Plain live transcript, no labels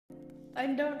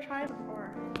And don't try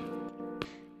before.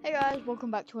 Hey guys,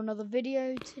 welcome back to another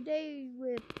video. Today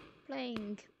we're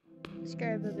playing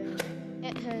Scary Baboon.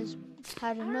 It has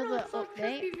had another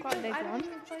update, quite a big one.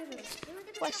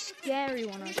 Quite a scary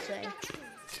one, I'd say.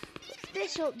 But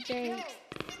this update,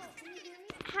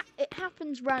 it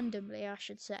happens randomly, I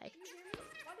should say.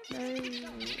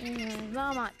 I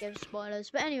might give spoilers,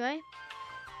 but anyway,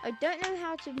 I don't know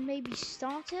how to maybe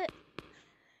start it.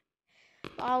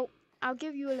 I'll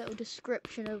give you a little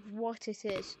description of what it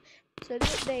is. So the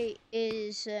update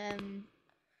is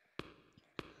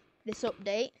this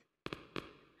update.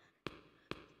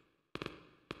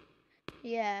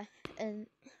 Yeah, and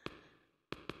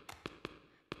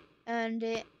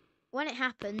when it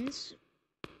happens,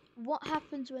 what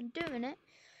happens when doing it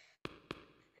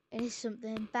is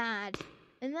something bad.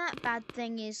 And that bad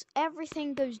thing is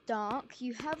everything goes dark,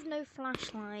 you have no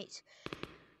flashlight,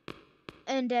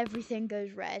 and everything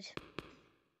goes red.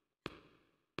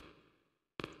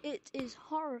 It is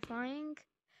horrifying.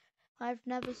 I've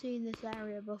never seen this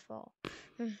area before.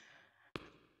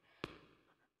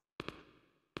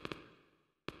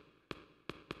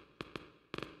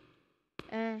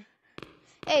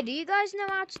 Hey, do you guys know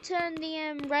how to turn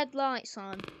the red lights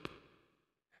on?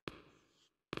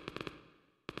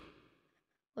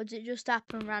 Or does it just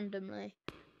happen randomly?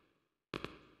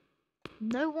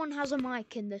 No one has a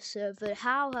mic in this server.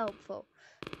 How helpful.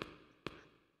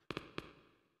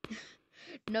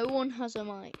 No one has a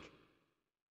mic.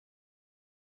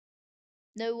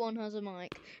 No one has a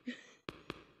mic.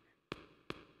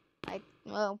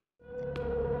 Well.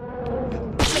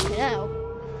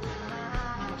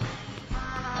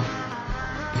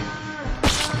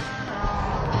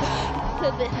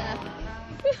 Look now.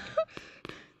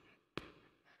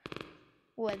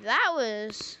 Well, that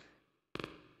was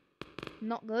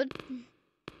not good.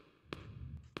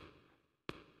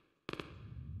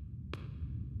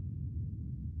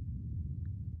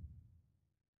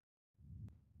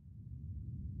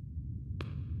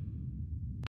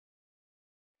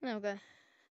 There we go.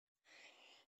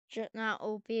 That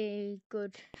will be a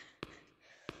good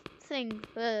thing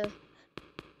for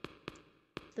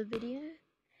the video,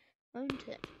 won't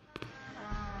it?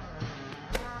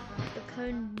 The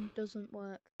cone doesn't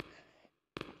work,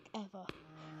 like, ever.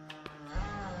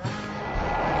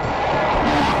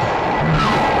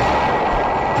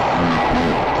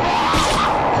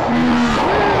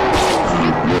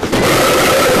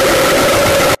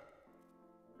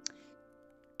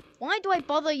 Why do I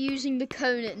bother using the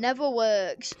cone? It never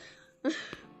works. Do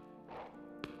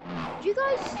you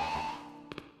guys?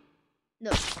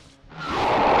 No.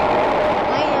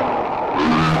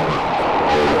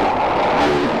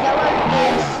 Yellow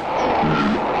is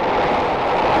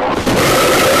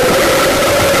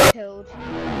killed.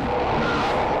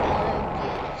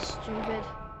 Stupid.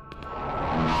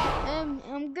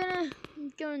 I'm gonna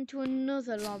go into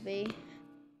another lobby.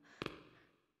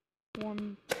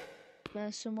 One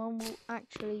where someone will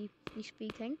actually be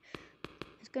speaking.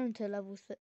 It's going to level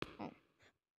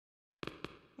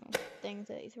thing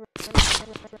 33.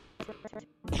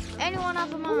 Anyone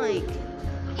have a mic?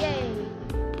 Yay!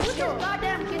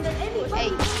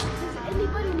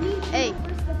 Hey,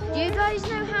 do you guys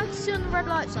know how to turn the red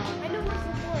lights on? I know what's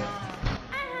the forest.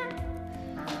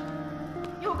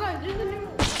 Yo guys,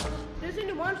 there's a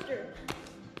new monster.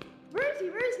 Where is he?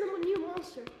 Where is the new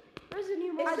monster? Where's the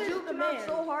new monster? I juked him out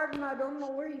so hard and I don't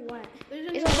know where he went.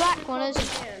 It's a black one,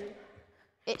 isn't it?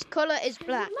 Its colour is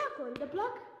black. The black one. The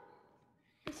black?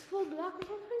 It's full black or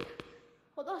something?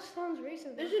 Oh, that sounds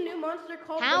racist. There's a new monster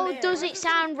called How does it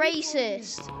sound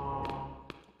racist?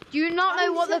 Do you not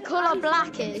know what the colour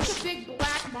black is? It's a big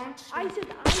black monster. I said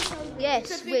I sound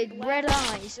Yes, with red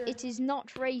eyes. It is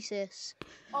not racist.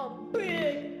 A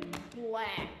big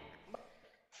black.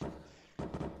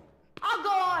 I'll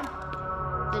go on.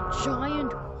 The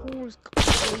giant horse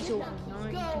castle.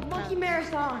 Go, monkey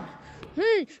marathon.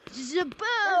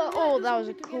 Oh, that was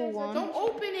a cool one. Don't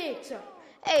open it.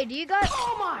 Hey, do you guys?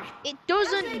 Oh my! It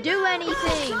doesn't do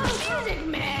anything. Music,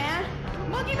 man.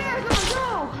 Monkey marathon,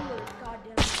 go!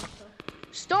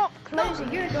 Stop closing.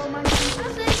 Here you go, monkey. I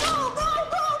say go,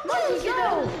 monkey,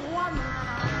 go!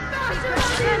 Faster,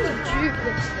 Juke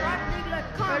this thing.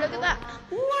 Oh, look at that.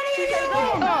 What are you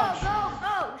doing? Go!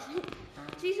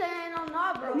 She's saying I'm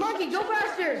not, bro. Monkey, go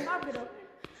faster!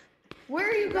 Where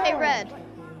are you going? Hey, Red.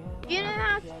 Do you know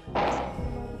how to...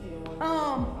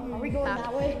 Are we going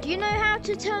that way? Do you know how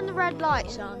to turn the red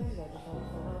lights on?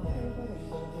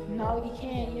 No, you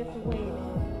can't. You have to wait.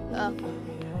 Oh.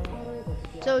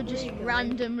 So it'll just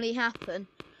randomly happen.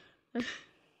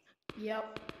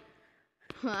 Yep.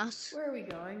 That's... Where are we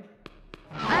going?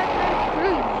 I have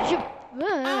no clue. I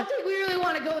don't think we really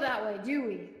want to go that way, do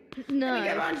we? No. Let me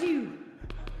get on to you.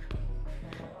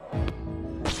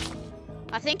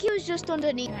 I think he was just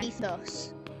underneath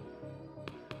us.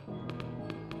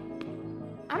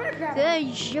 I'm gonna grab There on.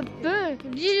 you go. I don't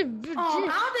think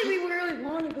we really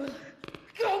want to go.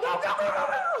 Go, go, go, go, go,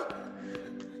 go!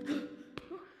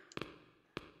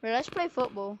 Right, let's play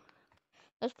football.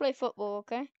 Let's play football,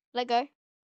 okay? Let go.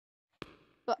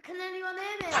 But Can anyone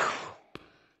hear me?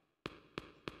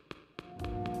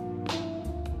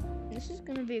 this is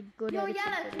gonna be a good Yo, edited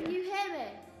Yella, video. can you hear me?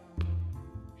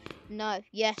 No,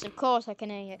 yes, of course I can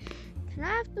hear you. Can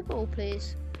I have the ball,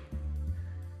 please?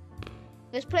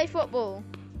 Let's play football.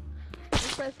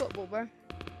 Let's play football, bro.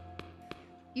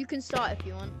 You can start if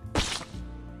you want.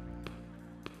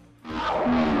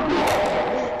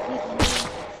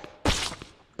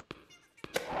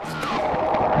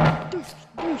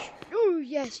 Oh,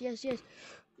 yes, yes, yes.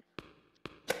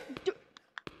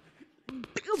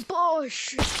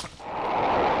 Bosh!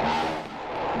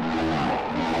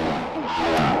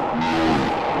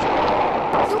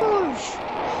 Bosh!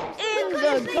 In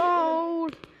the goal!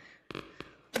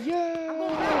 Yeah!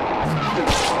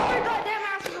 Oh my god, damn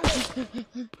ass is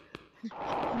away.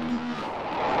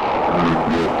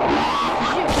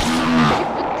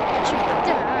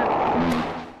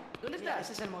 ¿Dónde está?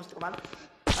 Ese es el monstruo, ¿vale?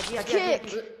 Aquí, aquí, Kick.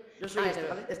 aquí. Yo soy este,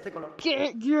 ¿vale? Este color.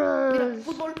 Get Mira, yours!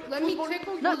 fútbol, Let me fútbol.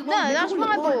 tickle No, you. no, that's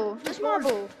my ball. That's my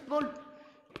ball. Fútbol.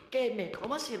 Que me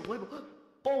comas el huevo.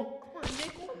 ¡Pum!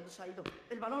 ¿Dónde se ha ido?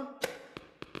 El balón.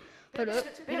 Hold up.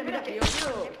 Mira, mira, que yo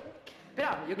quiero...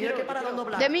 Espera, yo quiero que para don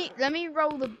doblar. Let me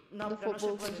roll the No, the pero no se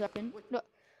football for a puede. second. Look.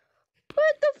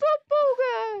 Where'd the football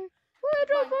go? Where'd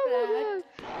the football go?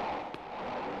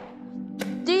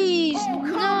 These Oh,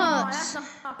 come on, nuts!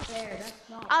 that's not fair. That's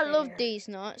not I fair. love these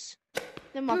nuts.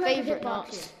 They're my Who has a favorite hitbox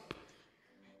nuts. here?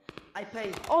 I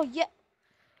pay. Oh yeah.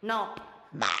 No.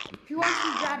 Who wants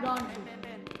to grab on? Ven, ven,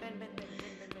 ven, ven, ven, ven,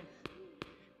 ven,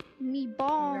 ven. Me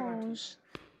balls.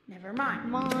 Never mind.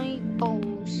 My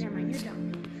balls Never mind, you're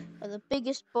done. are the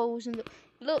biggest balls in the.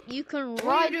 Look, you can What are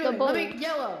ride you the doing? ball. Let me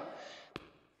yellow.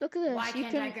 Look at this. Why You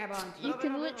can't I can grab on? you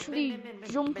can Ven, literally ven, ven, ven,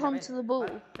 jump ven, ven, onto the ball.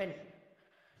 Vale, ven.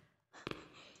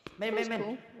 Ven, That's ven,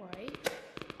 ven. cool. Wait.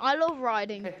 I love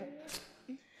riding. Ven.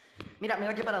 Mira,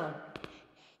 mira qué paradón.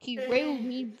 He railed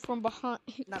me from behind.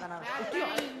 Nada, nada.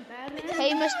 Bad man.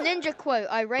 Famous ninja quote.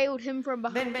 I railed him from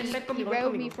behind. Ven, ven He conmigo, ven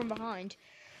railed me conmigo. from behind.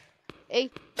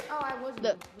 Hey, Oh, I wasn't.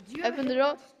 look. Do you have Open a the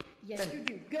door. hitbox? Yes, you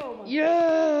do. Go, man.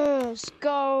 Yes,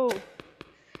 go.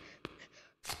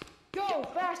 Go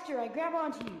faster. I grab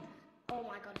onto you. Oh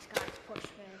my god, this guy's push,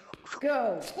 man.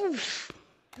 Go. Oof.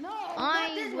 No, not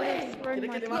I this would way. have thrown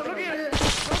my Look Look controller. at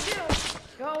this.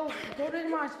 Go to the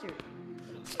monster. No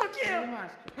Go to the quiero.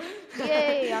 monster.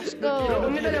 Yay, let's go.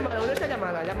 ¿Dónde está llamada? ¿Dónde está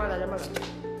llamada? Llamada, llamada.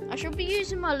 I should be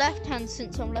using my left hand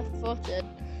since I'm left footed.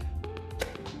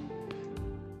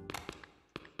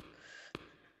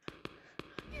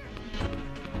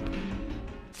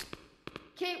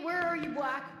 Kate, where are you,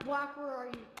 Black? Black, where are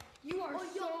you? You are Oh,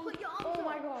 yo, so... put your arms Oh up.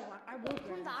 my god, Black. I will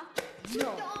grab down. you. No.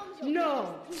 Put your arms up.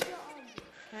 No. Put your arms up.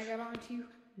 Can I grab onto you?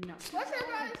 No. What's that,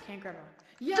 guys? Can't grab on.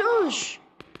 Yeah. Douche.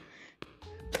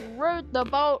 Rode the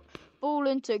ball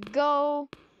into goal.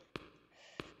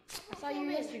 I saw you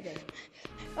yesterday.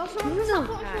 Oh, someone press that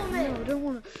button for me. No, I don't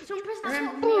want to. Someone press that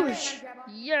Remember button for me? me. Push.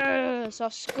 Yes, I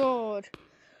scored.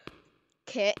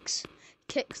 Kicks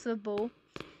the ball.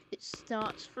 It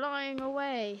starts flying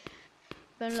away.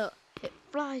 Then look, it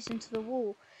flies into the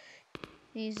wall.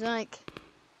 He's like,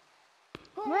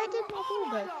 where did my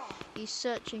ball go? He's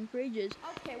searching for ages.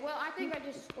 Okay, well, I think I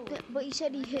just... Oh, But he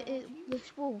said he hit it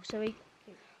this wall, so he.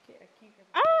 okay, I can't grab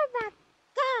Oh my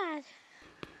god!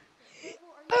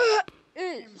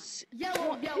 It's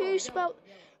Yellow, who spelled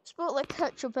the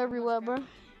ketchup everywhere, bro?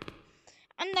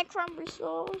 And the cranberry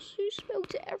sauce. Who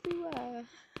spilled it everywhere?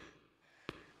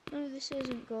 No, this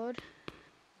isn't good.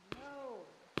 No.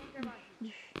 Can't grab on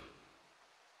you.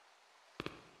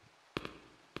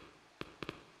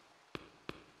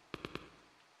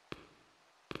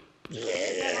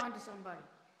 Grab onto somebody.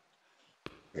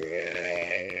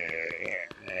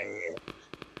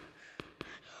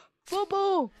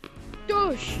 Bubble!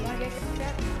 Douche! You wanna get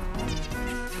grabbed?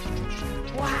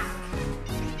 Wow.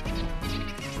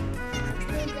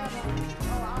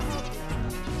 Oh, I'll help you.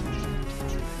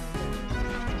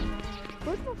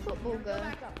 Where'd my football Go go?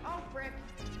 back up. Oh, frick.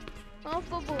 My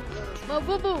football! My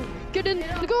bubble! Get in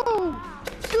the goal!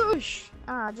 Douche!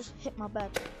 Ah, I just hit my bed.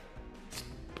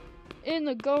 In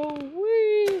the goal!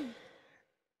 Whee!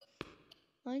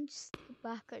 Mine's the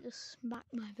back, I just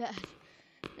smacked my bed.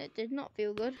 It did not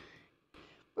feel good.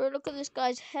 Bro, look at this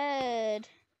guy's head.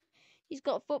 He's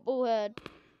got a football head.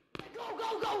 Go,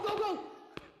 go, go, go,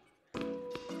 go!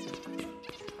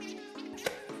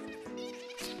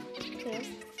 Okay.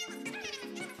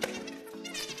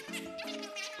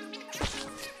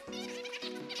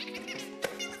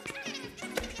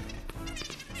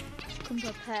 Come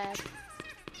prepared.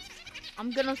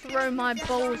 I'm gonna throw my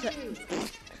balls at.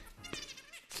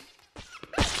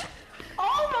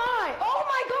 Oh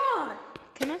my god!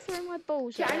 Can I throw my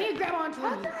balls Yeah, at I need to grab on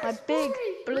top. my big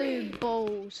blue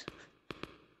balls?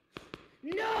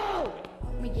 No!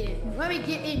 Let me get in. Let me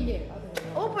get in there.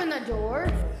 Open the door.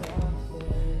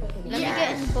 Let me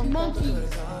get in the bunker. Monkeys.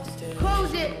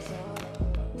 Close it.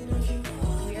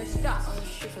 We are stuck.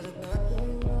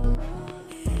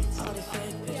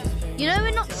 You know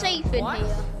we're not safe in What?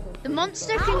 here. The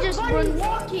monster How can just are you run.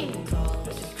 walking?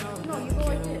 No, you go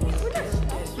like this. We're just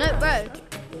stuck. No, bro.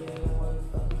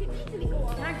 You can easily go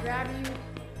on. Can I grab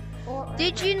you? Or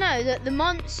Did you know that the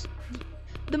monster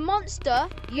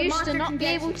used monster to not can be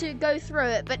get able you. to go through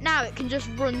it, but now it can just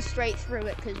run straight through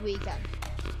it because we can.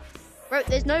 Bro,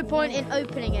 there's no point in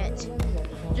opening it.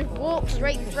 Just walk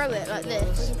straight through it like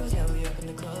this.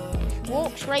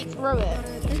 Walk straight through it.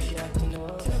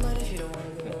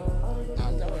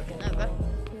 How's that working over?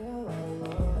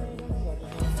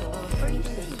 Where are you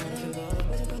sitting?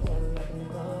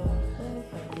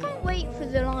 I can't wait for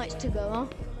the lights to go off.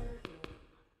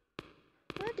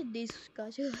 Where did these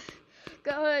guys go?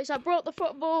 Guys, I brought the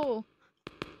football.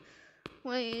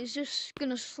 Wait, it's just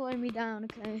gonna slow me down,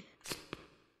 okay?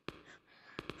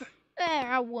 There,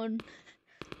 I won.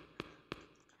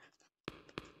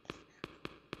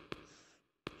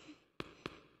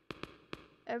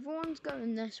 Everyone's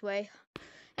going this way.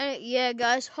 Yeah,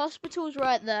 guys, hospital's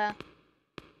right there.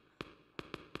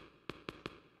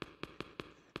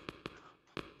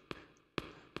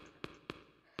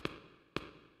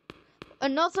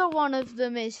 Another one of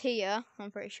them is here,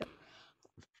 I'm pretty sure.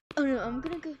 Oh no, I'm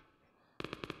gonna go.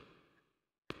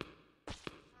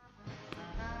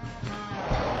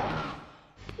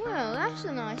 Well, that's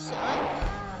a nice sight.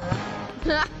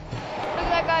 Look at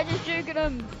that guy just juking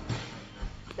them.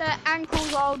 Their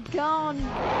ankles are gone.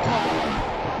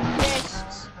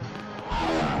 Wrists.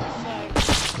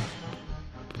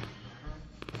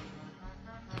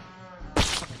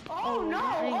 Oh no!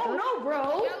 there you Oh go. no,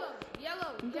 bro!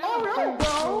 Yellow. Oh no,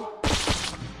 bro!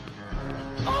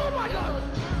 Oh my god!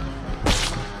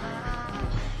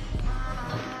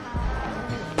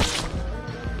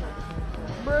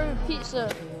 Bro, pizza.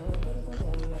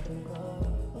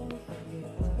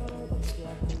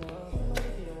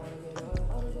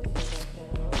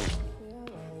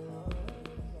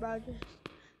 Bro, just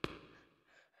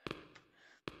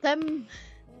them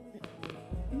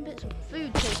bits of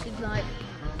food tasted like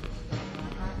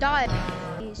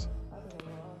diabetes.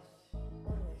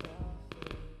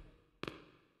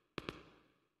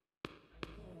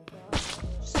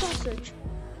 Sausage.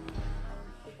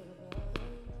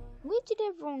 Where did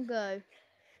everyone go?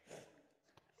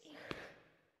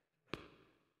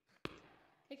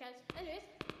 Hey guys, anyways.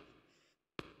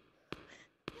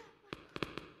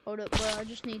 Hold up, bro. I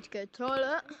just need to go to the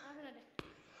toilet.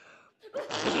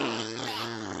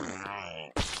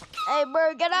 Hey,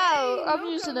 bro, get out! I'm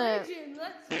using it.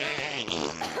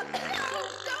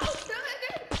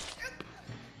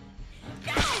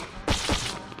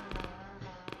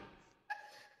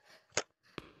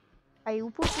 Are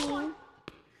you pooping?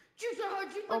 Juice are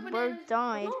hard, juice Oh, like bro bananas.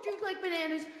 died. Don't juice like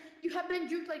bananas. You have been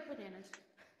juiced like bananas.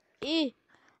 Eh.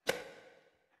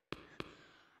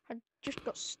 I just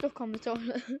got stuck on the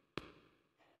toilet.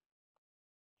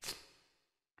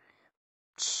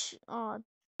 Oh,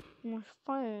 my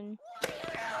phone. What are you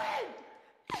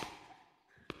doing?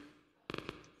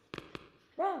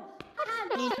 Bro.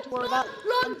 I need to worry about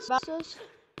us.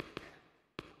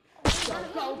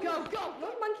 Go, go, go. No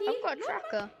monkey. I've got a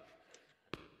tracker.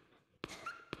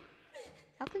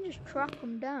 I can just track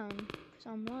them down because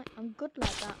I'm good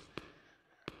like that.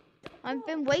 I've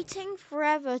been waiting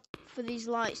forever for these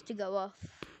lights to go off.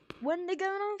 When are they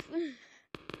going off?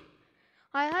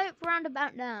 I hope round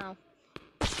about now.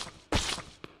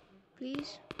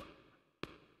 Please.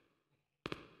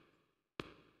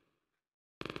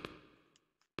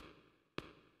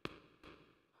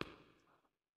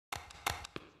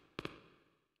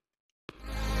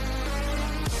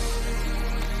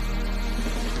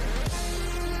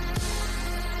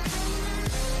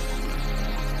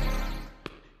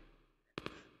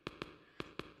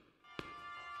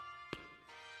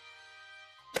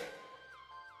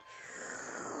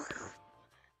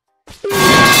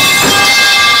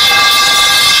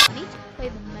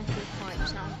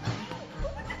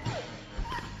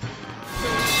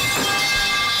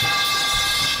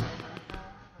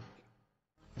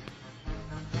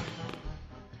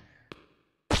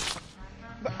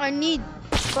 I need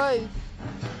both.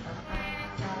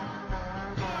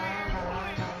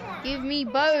 Give me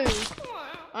both.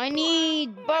 I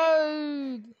need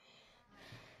both.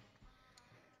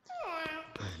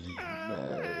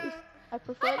 I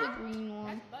prefer the green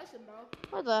one.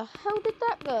 Where the hell did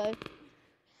that go?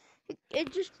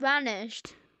 It just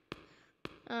vanished.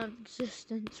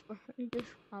 Existence, bro. It just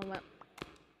went.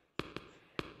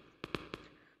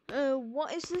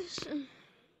 What is this?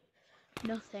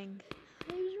 Nothing.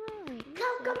 He was right.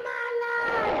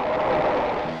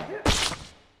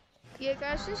 Yeah,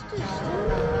 guys, just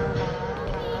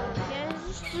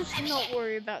not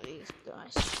worry about these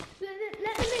guys.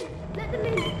 Let them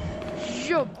in.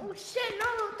 Jump. Oh shit, no,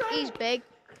 don't. He's big.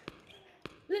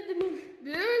 Let them in.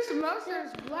 There is some else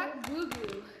that's black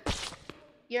boo-boo.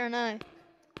 You know.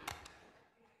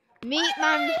 Meat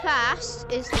Man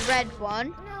Fast is the red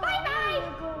one. Bye-bye.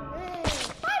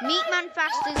 Meat Man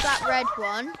Fast is that red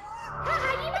one.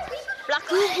 Black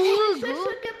Goo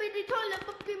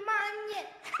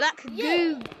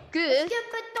Good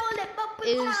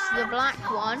is the black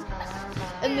one.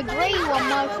 And the grey one,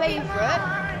 my favourite.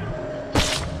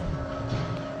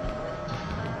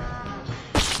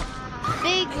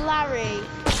 Big Larry.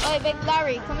 Oh, Big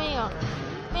Larry, come here.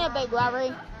 Come here, Big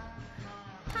Larry.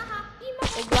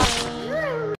 Big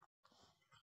Larry.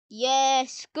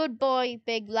 Yes, good boy,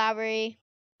 Big Larry.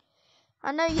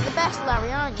 I know you're the best,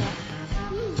 Larry, aren't you?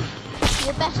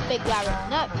 You're the best, Big Larry.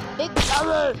 No, Big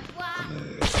Larry.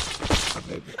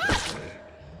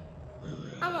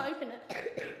 I'm gonna open it.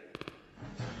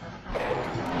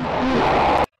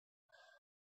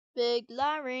 Big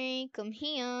Larry, come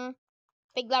here.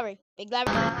 Big Larry, Big Larry.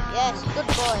 Yes, good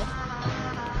boy.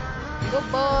 Good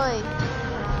boy.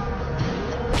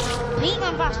 Meat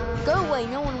Man Fast, go away,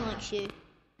 no one likes you.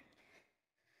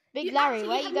 Big Larry,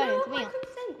 where are you going? Come here.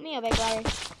 Come here, Big Larry.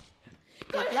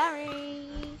 Big Larry.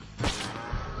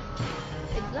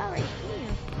 Big Larry, come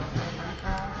here.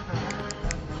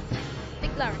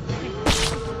 Big Larry, come here.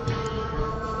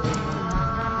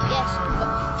 Yes,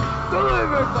 go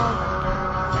over, Bob.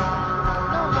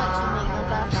 No one likes you, Meat Man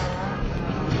Fast.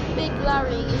 Big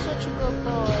Larry, you're such a good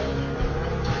boy.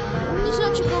 You're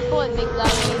such a good boy, Big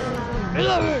Larry. Big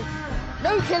Larry!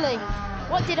 No killing!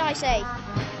 What did I say?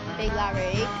 Big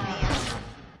Larry, come here.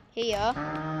 Here.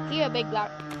 Here, Big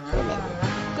Larry.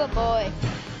 Good boy.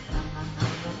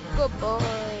 Good boy.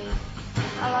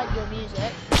 I like your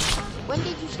music. When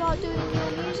did you start doing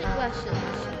your music lessons?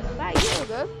 About a year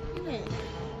ago, isn't it?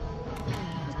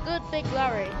 It's good, Big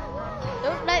Larry.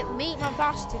 Don't let Meat Man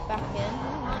Fast back in. No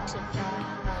one likes him.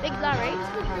 Big Larry.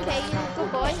 Okay, you're a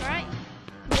good boy, right?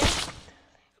 Yeah.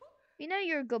 You know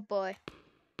you're a good boy.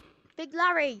 Big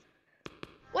Larry.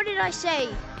 What did I say?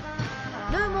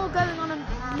 No more going on a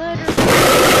murder.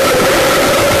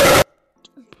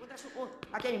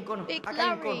 Big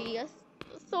Larry, I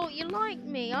thought you liked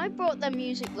me. I brought the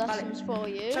music lessons for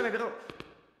you.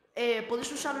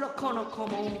 Puedes usarlo como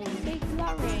un... Big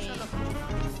Larry.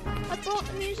 I brought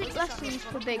the music lessons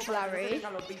for Big Larry.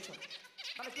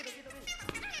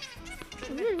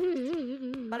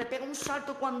 Vale, pega un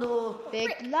salto cuando...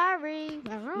 Big Larry.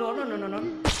 No.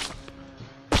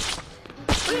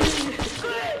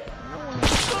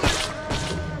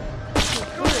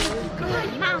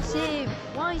 Massive.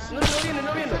 Why is he no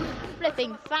viene.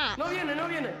 flipping fat? No viene. No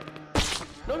viene,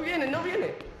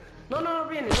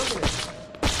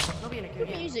 que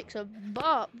viene. Music's a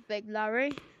bop, Big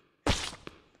Larry.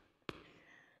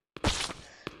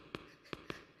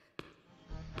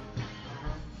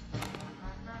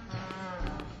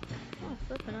 Oh,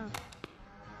 flipping out.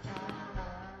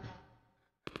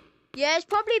 Yeah, it's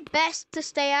probably best to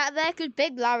stay out of there because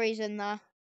Big Larry's in there.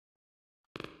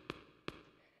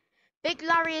 Big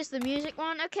Larry is the music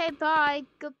one. Okay, bye.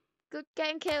 Good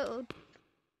getting killed.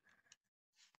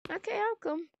 Okay, I'll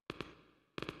come.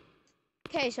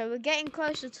 Okay, so we're getting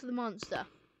closer to the monster.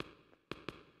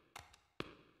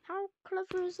 How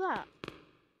clever is that?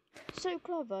 So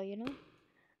clever, you know?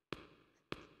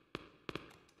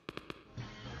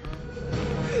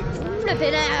 Flip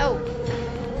it out!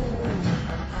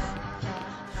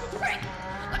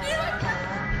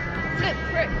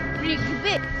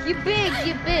 Flip, you big,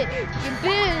 you big.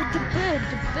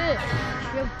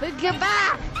 You're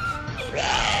back!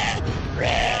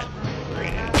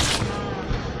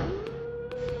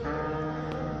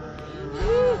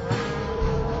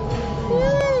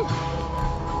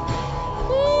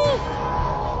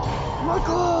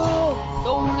 Marco!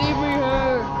 Don't leave me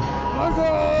here! Marco!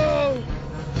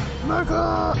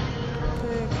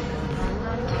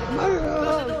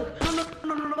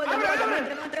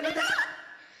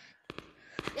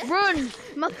 Run!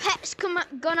 My pet's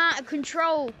gone out of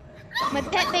control. My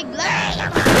pet big Larry.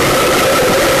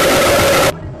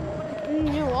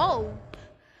 Whoa.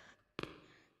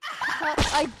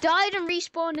 I died and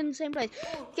respawned in the same place.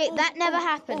 Okay, that never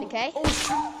happened, okay?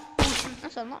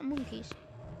 That's a lot of monkeys.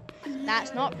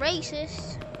 That's not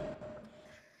racist.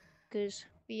 Because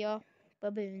we are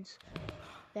baboons.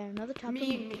 They're another type of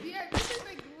monkey. Yeah, this is a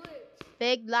glitch.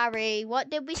 Big Larry, what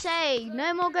did we say?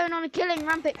 No more going on a killing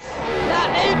rampage.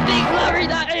 That ain't Big Larry,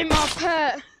 that ain't my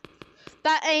pet.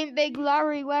 That ain't Big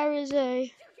Larry, where is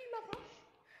he?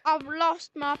 I've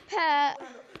lost my pet.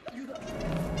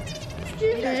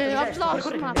 I've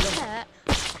lost my pet.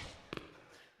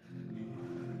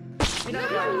 Come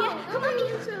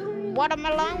on,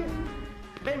 Watermelon.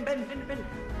 Ben.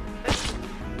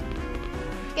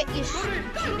 Get your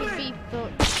stupid beef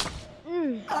foot.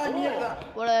 Ah, mierda.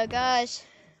 Well, guys,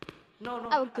 No.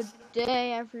 have a good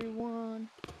day, everyone.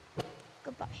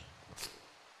 Goodbye.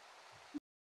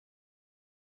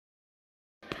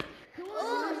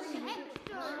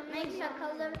 Makes a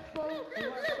colorful.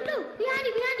 No, behind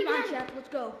you. Come on, Chef, let's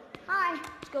go. Hi.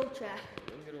 Let's go, Chef.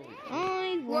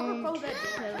 I want the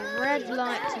red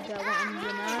light to go on,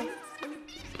 you know.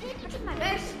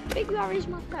 Big Larry's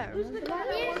my pet.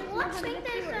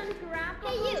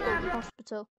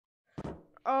 Hospital.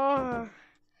 Oh,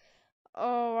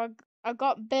 I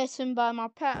got bitten by my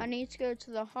pet. I need to go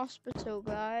to the hospital,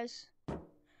 guys.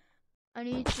 I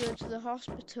need to go to the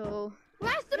hospital.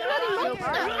 Where's the bloody monster?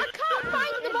 I can't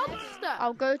find the monster.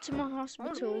 I'll go to my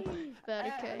hospital, but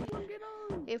okay,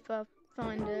 if I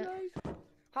find it.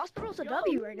 Hospital's a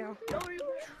W right now.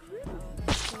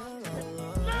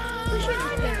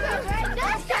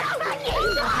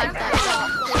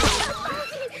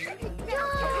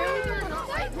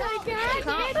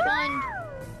 Can't find.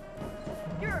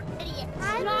 You're an idiot.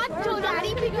 Not so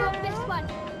Daddy, pick up this one.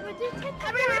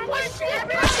 Everyone, watch it.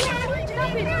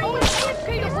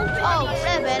 Oh,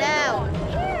 flip it out.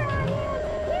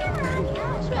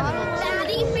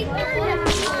 Daddy, pick up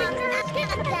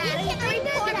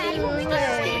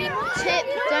Tip,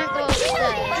 don't go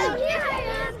upstairs.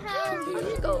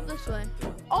 Just go up this way.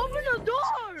 Open the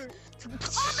door! Open the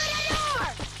door!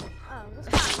 Oh, this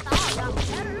got better.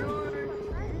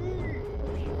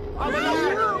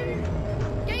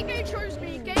 Gay chose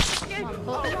me. Gay.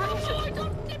 Oh,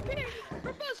 don't dip in.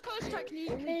 Reverse close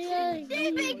technique.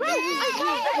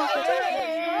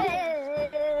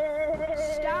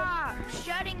 Stop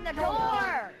shutting the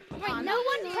door. Wait, no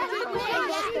one has the door.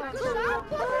 Stop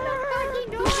closing the fucking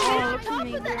door. Get on top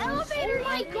of the elevator.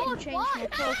 My God, why?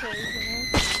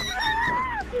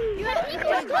 You have to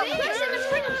press the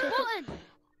freaking button.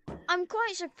 I'm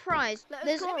quite surprised.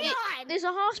 There's a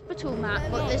hospital map,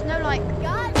 but there's no like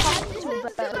hospital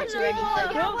birds or anything.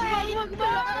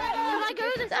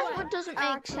 That's what doesn't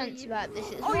make sense about this.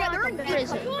 It's more like a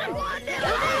prison.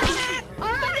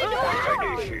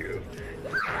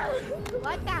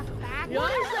 What the fuck?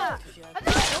 What is that?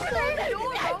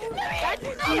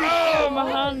 Oh, my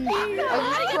hand. I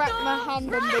just cracked my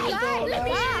hand under the door.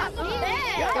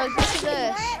 Guys, look at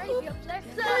this.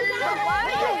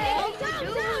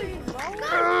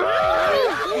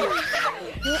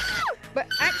 But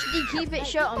actually keep it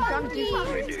shut. I'm trying to do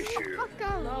something.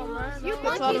 You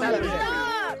What's monkeys up, are baby?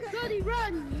 Bloody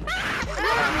run.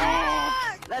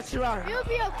 Let's run. You'll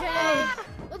be okay.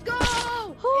 Let's go.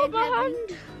 Hold my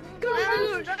hand. Go.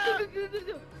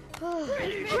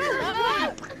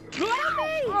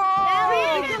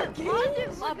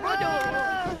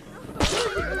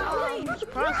 I'm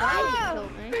surprised that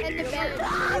killed me.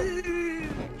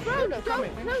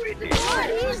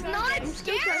 He's not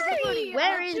scary.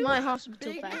 Where is my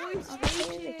hospital bed? Oh,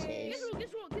 here it is.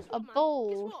 A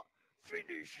bowl.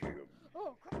 Finish him.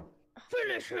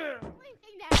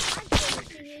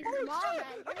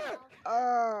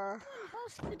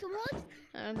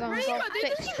 I'm going to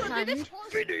fix hand.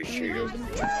 Finish him.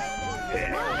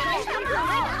 More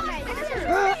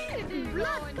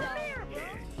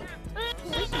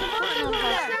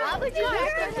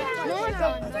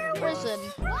like a prison.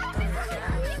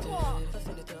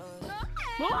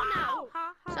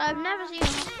 So I've never seen a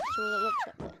hospital that looks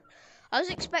like this. I was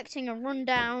expecting a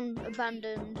rundown,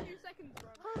 abandoned,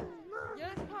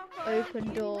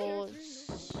 open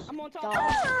doors, dark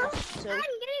hospital.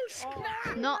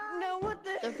 Not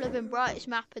the flipping brightest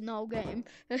map in the whole game.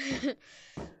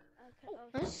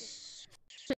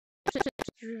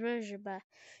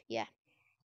 Yeah.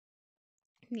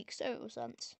 Makes total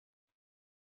sense.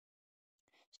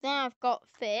 So now I've got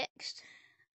fixed.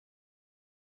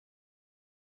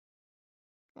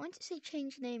 Why did it say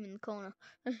change name in the corner?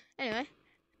 Anyway.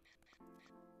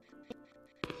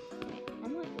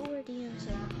 I'm like already in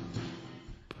so.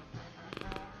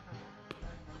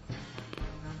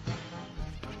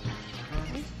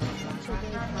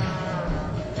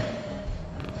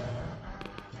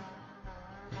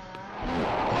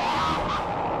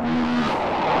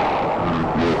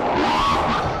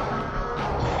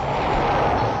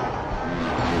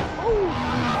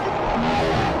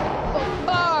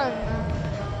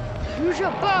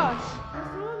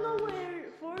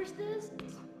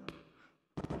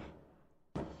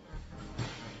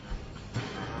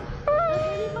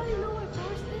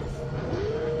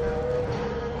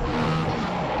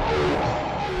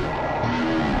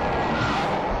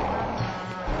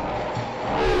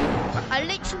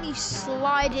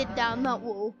 slided down that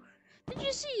wall. Did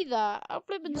you see that? I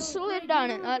flipping slid down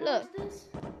it. Like, look.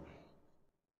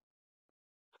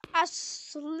 I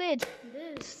slid.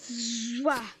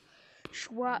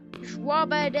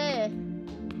 Schwabba there.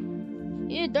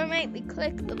 Yeah, don't make me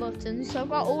click the buttons. I've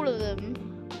got all of them.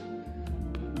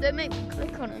 Don't make me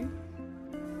click on them.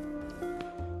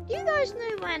 Do you guys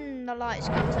know when the lights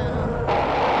can turn on?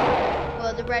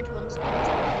 Well, the red ones can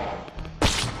turn on.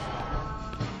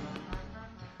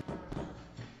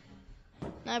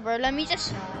 No, bro, let me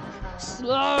just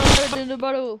slide in the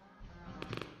bottle.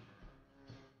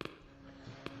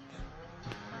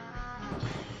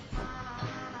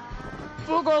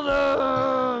 Fuck all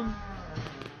them!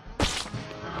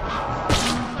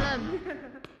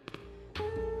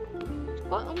 It's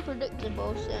quite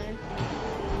unpredictable, so.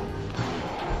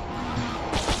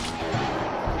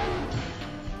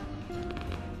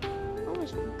 I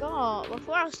almost forgot.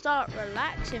 Before I start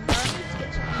relaxing, bro, I need to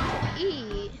get something to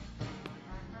eat.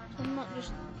 So I'm not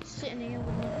just sitting here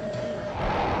with nothing to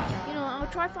eat. You know, I'll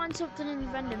try find something in the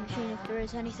vending machine if there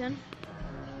is anything.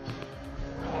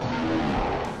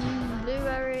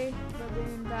 Blueberry,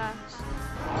 baboon, bass.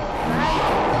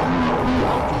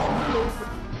 I'll choose some blue.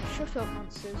 Shut up,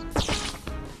 monsters.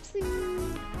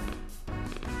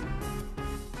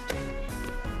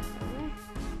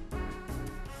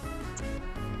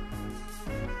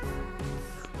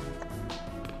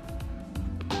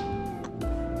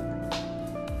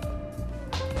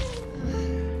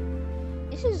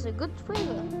 This is a good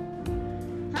flavor.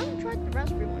 I haven't tried the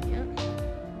raspberry one yet.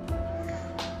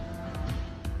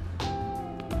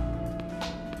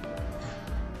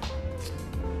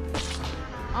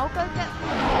 I'll go get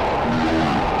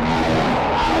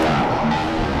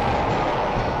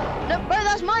no, bro,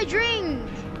 that's my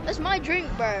drink! That's my drink,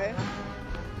 bro.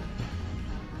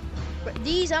 But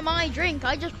these are my drink,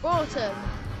 I just bought them.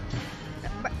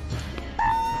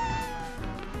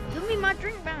 Give me my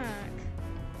drink back.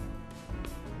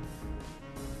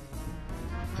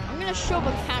 I'm gonna shove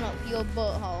a can up your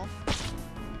butthole.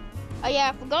 Oh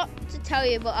yeah, I forgot to tell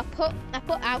you, but I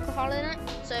put alcohol in it,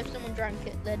 so if someone drank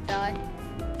it, they'd die.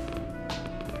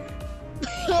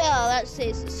 Yeah, that's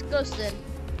disgusting.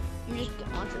 I'm just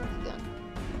getting my drink again.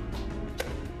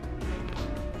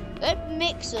 Let's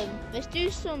mix them. Let's do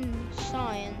some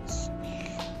science.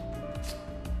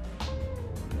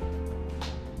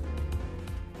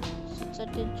 Since I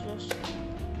did just.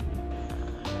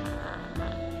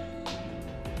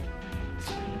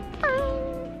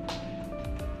 Oh,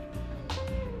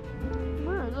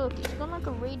 look, it's got like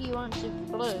a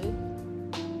radioactive blue.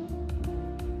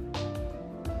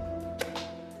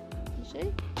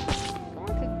 See?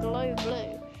 Like a glow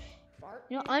blue.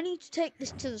 You know, I need to take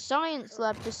this to the science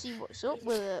lab to see what's up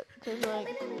with it. Because,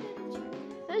 like,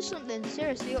 there's something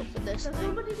seriously up with this thing. Does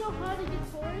somebody know how to get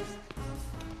forest?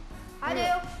 I do.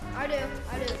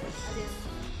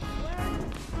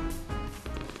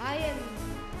 I am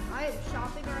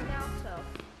shopping right now, so.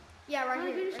 Yeah,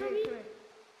 right here.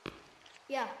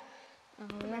 Yeah. Oh,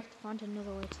 we have to find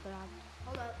another way to the lab.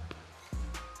 Hold up.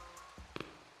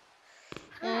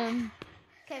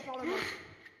 Okay, follow me.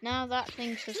 Now that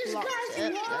thing's just locked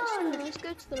it. Let's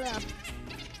go to the lab.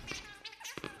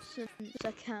 Since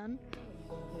I can.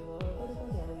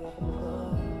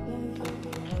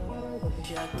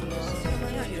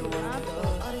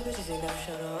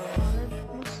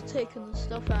 Must have taken the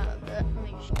stuff out of it.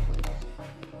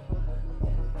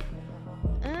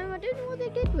 I don't know what they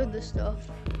did with the stuff.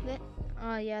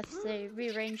 Oh yes, they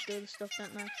rearranged all the stuff,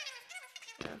 don't they?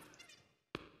 Yeah.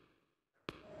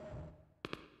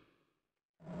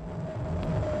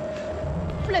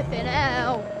 Flipping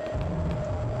out!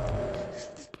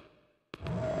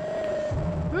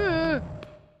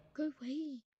 Go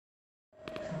away!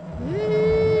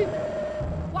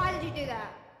 Why did you do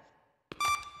that?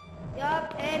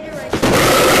 Yup, and you're right.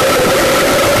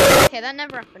 Okay, that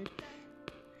never happened.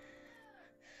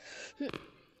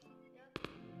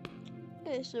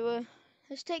 Okay, so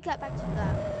let's take that back to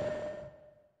that.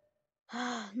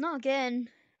 Not again.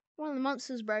 One of the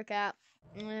monsters broke out.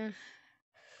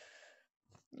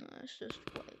 No, let's just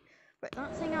wait. Right,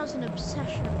 that thing has an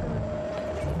obsession of going.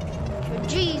 But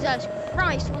Jesus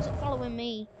Christ, why is it following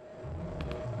me?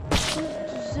 It doesn't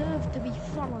deserve to be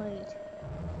followed.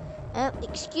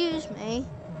 Excuse me.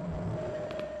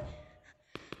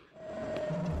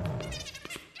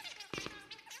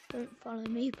 Don't follow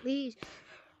me, please.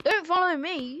 Don't follow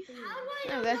me.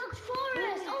 How do I unlock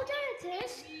forest? Oh, there it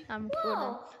is. I'm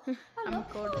recording. I'm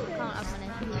recording. I can't have my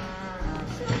name.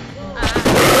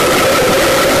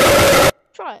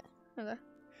 Try it. Okay.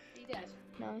 You did.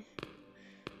 No.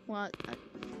 What?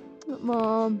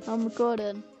 Mom, I'm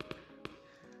recording.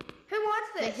 Who watch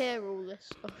They this. hear all this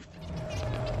stuff.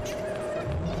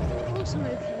 Awesome,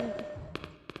 okay.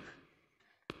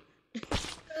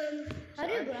 How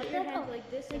do you grab your hands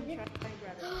like this and try and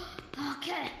grab it?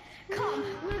 Okay, come.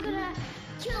 We're gonna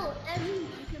kill every.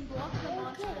 You can block the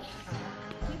monster.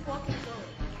 Keep walking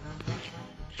forward.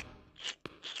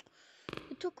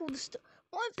 They took all the stuff.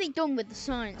 What have they done with the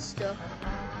science stuff?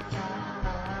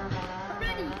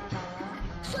 Ready?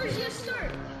 Search your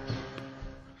start.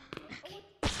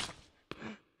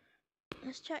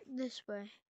 Let's check this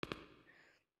way.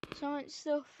 Science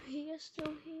stuff here,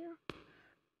 still here.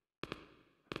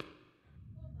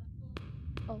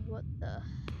 Oh, what the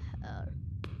hell?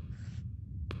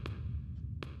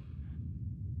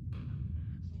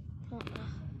 What the?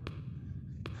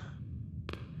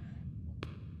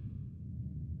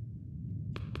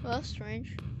 Well, that's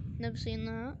strange. Never seen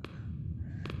that.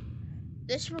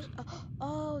 This was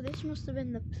this must have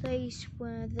been the place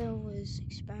where there was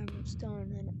experiments done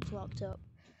and then it was locked up.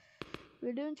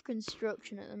 We're doing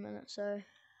construction at the minute, so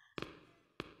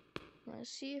let's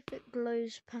see if it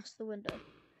glows past the window.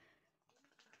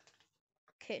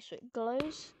 Okay, so it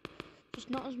glows, just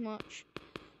not as much.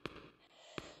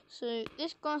 So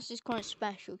this glass is quite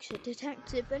special because it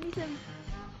detects if anything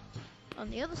on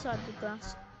the other side of the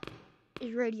glass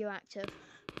is radioactive.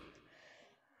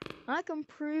 I can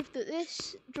prove that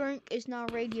this drink is now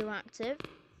radioactive.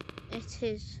 It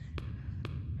is.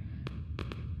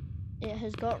 It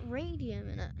has got radium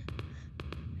in it.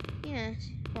 Yes,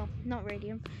 well, not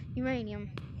radium, uranium.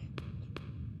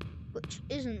 Which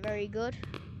isn't very good.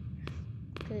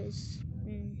 Because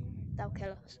that'll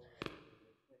kill us.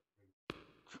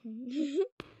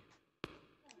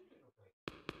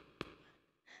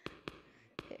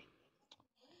 Okay.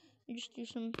 Just do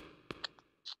some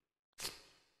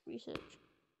research.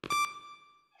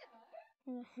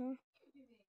 An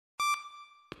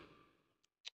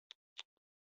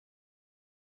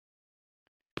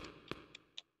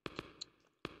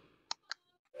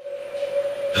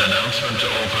announcement to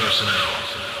all personnel.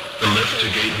 The lift to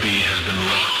Gate B has been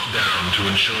locked down to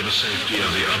ensure the safety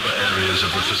of the upper areas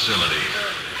of the facility.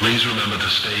 Please remember to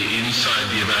stay inside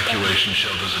the evacuation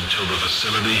shelters until the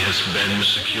facility has been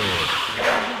secured.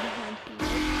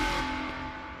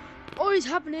 Oh, it's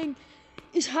happening!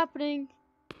 It's happening!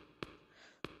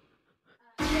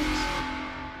 Yes.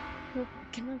 Oh,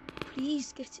 can I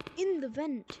please get in the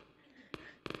vent?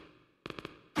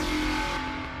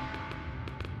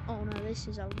 Oh no, this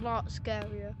is a lot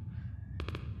scarier.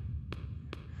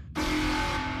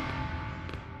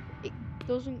 It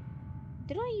doesn't...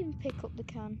 Did I even pick up the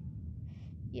can?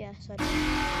 Yes, I did.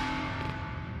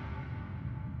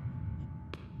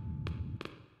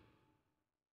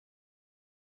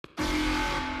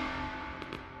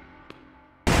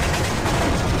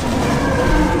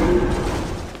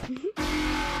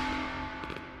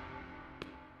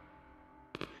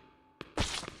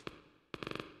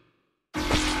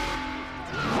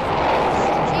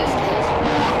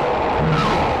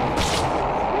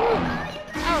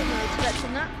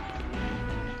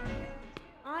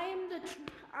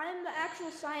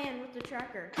 Cyan with the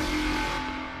tracker.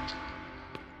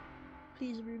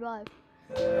 Please revive.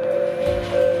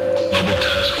 Mobile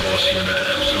Task Force Unit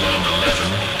Epsilon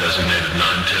 11, designated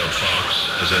Nine-Tailed Fox,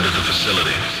 has entered the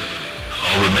facility.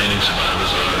 All remaining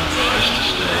survivors are advised to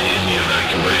stay in the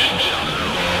evacuation shelter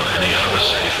or any other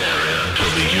safe area until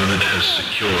the unit has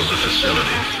secured the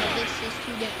facility.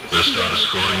 We'll start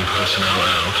escorting personnel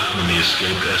out when the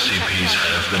escaped SCPs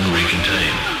have been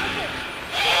recontained.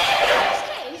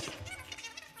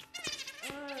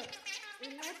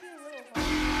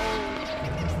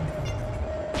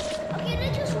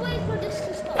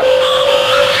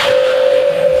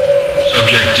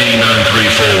 Subject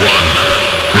D9341.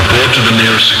 Report to the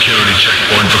nearest security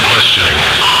checkpoint for questioning.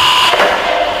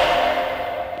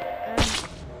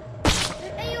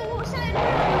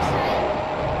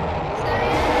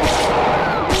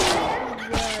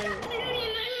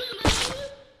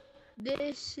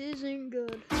 This isn't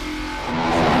good.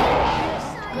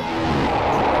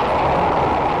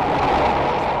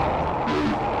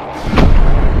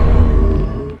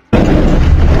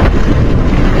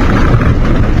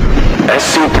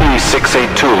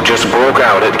 SCP-682 just broke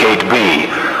out at Gate B.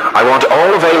 I want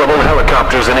all available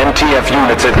helicopters and MTF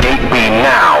units at Gate B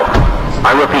now.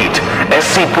 I repeat,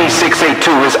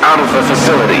 SCP-682 is out of the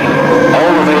facility.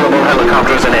 All available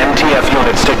helicopters and MTF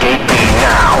units to Gate B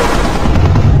now.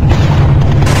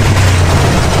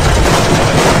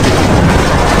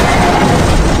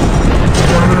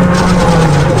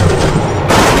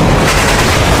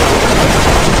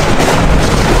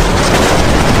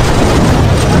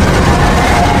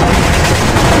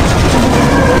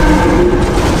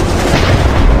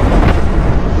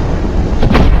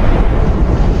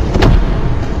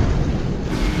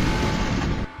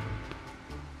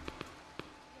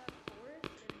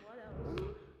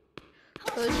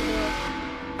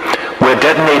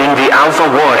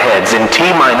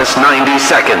 T-minus 90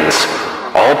 seconds.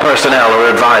 All personnel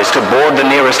are advised to board the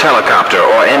nearest helicopter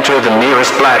or enter the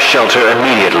nearest blast shelter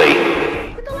immediately.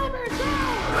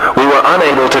 We were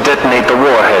unable to detonate the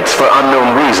warheads for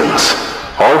unknown reasons.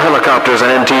 All helicopters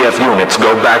and NTF units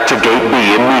go back to Gate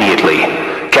B immediately.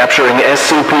 Capturing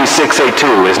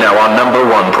SCP-682 is now our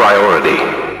 #1 priority.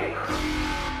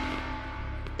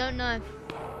 Don't know.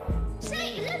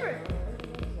 Say, never.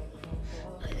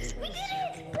 We did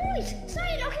it, boys. Say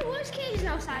it. Okay, worst case is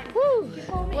outside. Woo!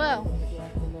 Well.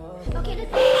 Okay,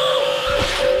 let's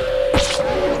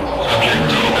Subject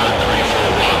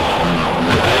 09341.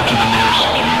 Report to the nearest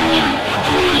security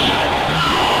checkpoint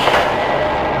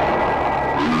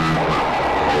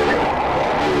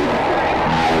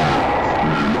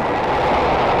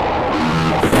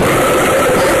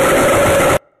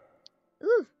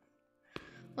Ooh.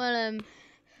 Well,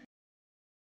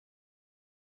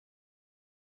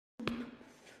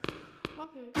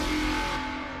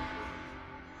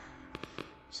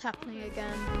 it's happening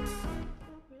again.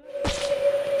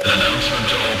 An announcement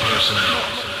to all personnel.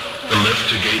 The lift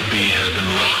to Gate B has been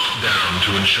locked down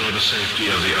to ensure the safety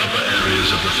of the upper areas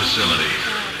of the facility.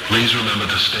 Please remember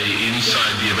to stay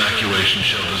inside the evacuation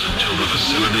shelters until the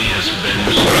facility has been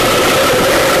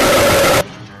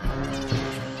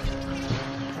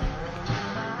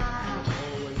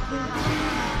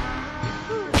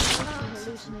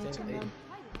Hallucinating them.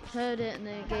 Heard it and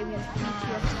then it gave me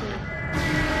PTSD.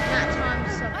 That time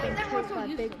I've been killed by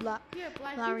big black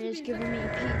Larry has given me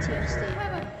PTSD.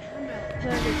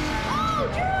 Heard it sound,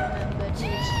 remembered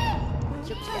his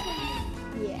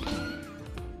yeah.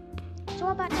 So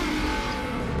what about that?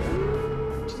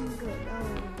 Isn't good.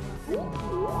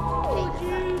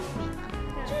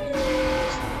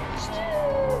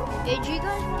 Hey, do you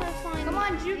guys want to find? Come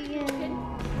on, Juke.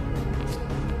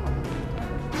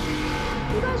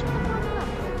 You guys want to find out?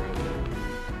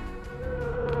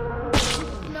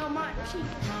 No, my cheek.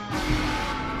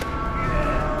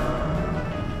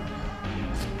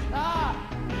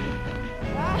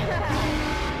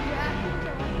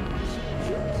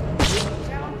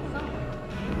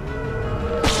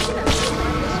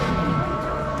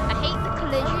 I hate the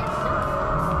collision.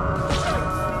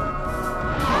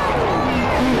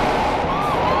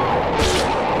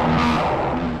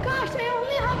 Gosh, I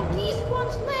only have these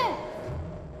ones left.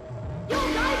 Yo,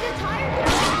 guys, they're tired. Get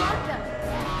out of them.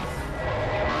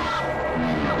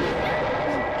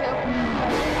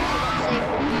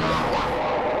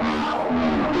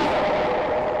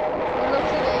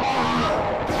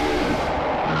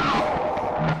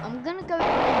 I'm gonna go.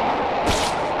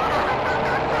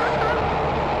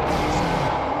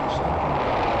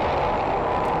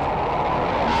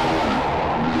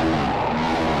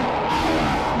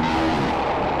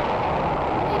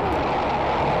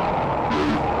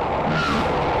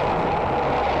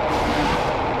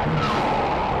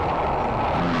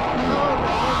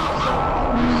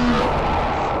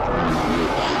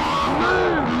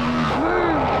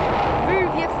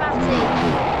 Move, you fatty.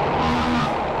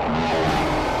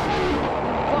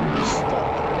 Got me stuck.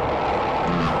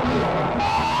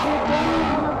 You don't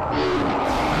wanna be.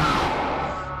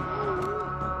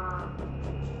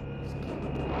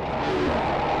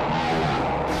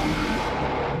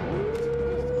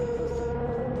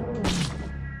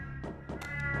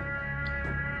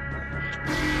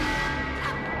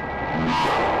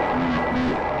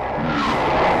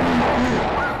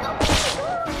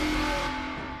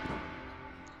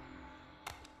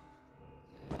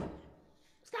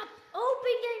 Stop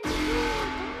opening the door.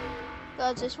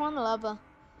 Guys, just one lever.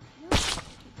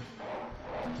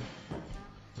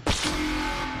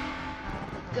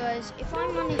 Guys, if I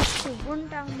manage to run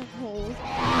down the hall, if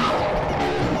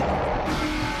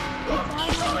I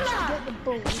manage to get the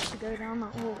balls to go down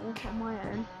that hall on my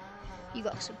own, you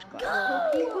gotta subscribe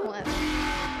or whatever.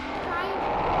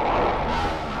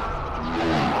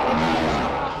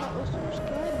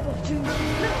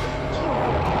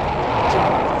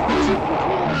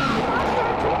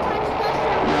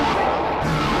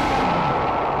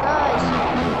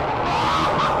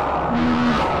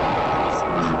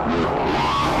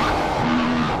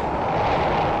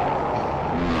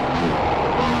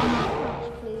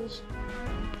 Please.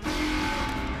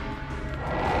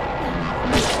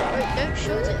 Wait, don't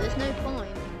shoot it, there's no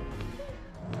point.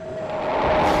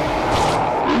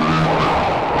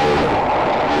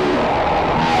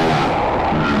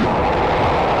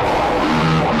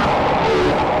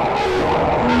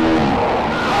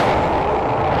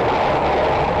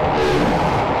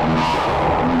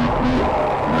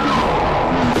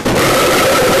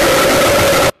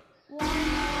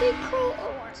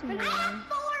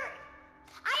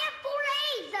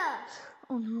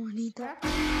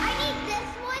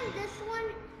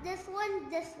 one,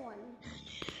 this one.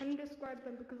 Can you describe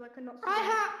them because I cannot see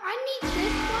I need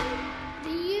this one,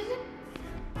 these,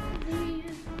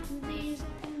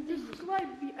 and these. Describe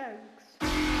the eggs.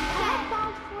 I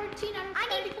found 14 out of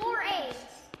I need 4 eggs.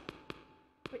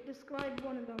 Wait, describe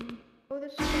one of them. Oh,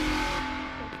 this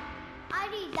I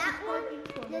need that one,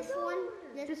 this one,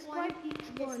 this Describe one, each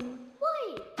this one.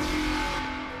 Wait.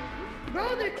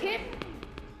 Bro, there can't.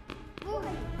 Well,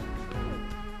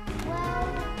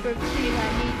 For please, I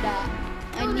need that.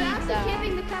 I No, they're need actually that.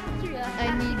 camping the cafeteria.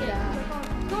 I need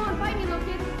that. Go on, find me, little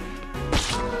kid. you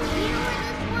know where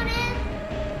this one is?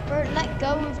 Bro, let go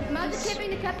of Imagine this camping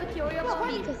the cafeteria.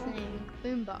 speaker thing.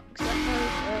 Boombox. Let go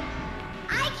of it.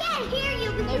 I can't hear you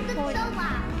because it's point. so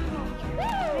loud.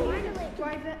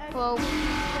 Describe the eggs. Well, I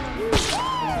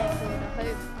hope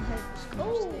this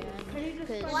comes to the end. Can you describe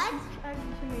Because What? each egg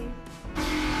to me?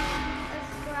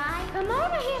 Describe. come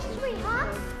over here,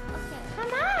 sweetheart. Okay.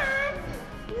 Come on.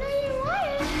 No, you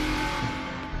won't.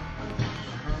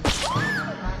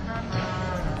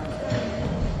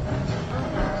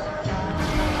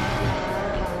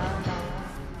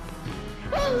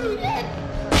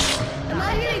 Am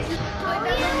I getting described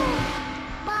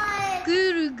But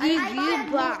Guru, I got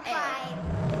guru, black.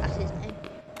 That's his name.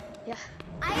 Yeah.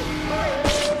 I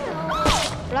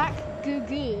so Black goo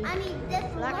goo. I need this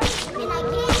one, Black. and I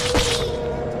can't see.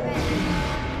 It's red.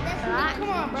 This Black. one. Come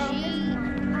on, bro.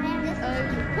 I have this one.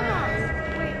 Come on.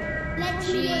 Wait. Let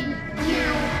me in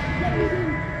now. Let me in.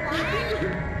 What?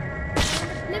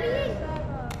 Let me in.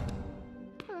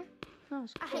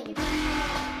 That's I cool. hate you.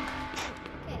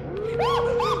 Whoa.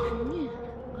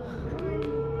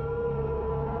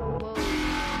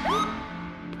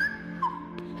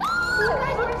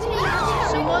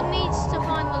 Someone needs to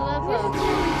find the lever.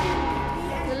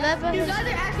 The lever You has... guys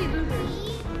are actually losers.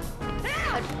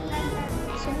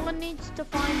 Someone needs to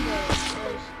find it.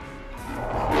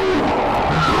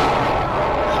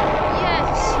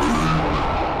 Yes!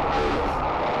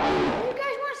 You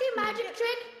guys want to see a magic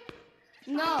trick?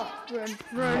 No. Run,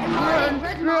 run, run,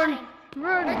 run,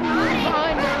 run,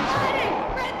 behind us.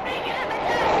 Red finger, I'm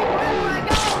attacking wherever I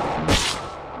go.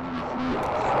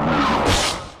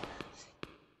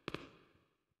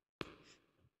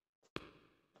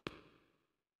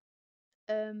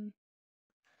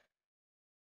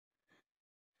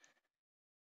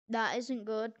 That isn't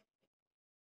good.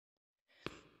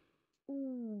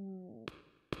 Ooh.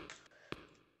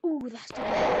 Ooh, that's the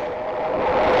way.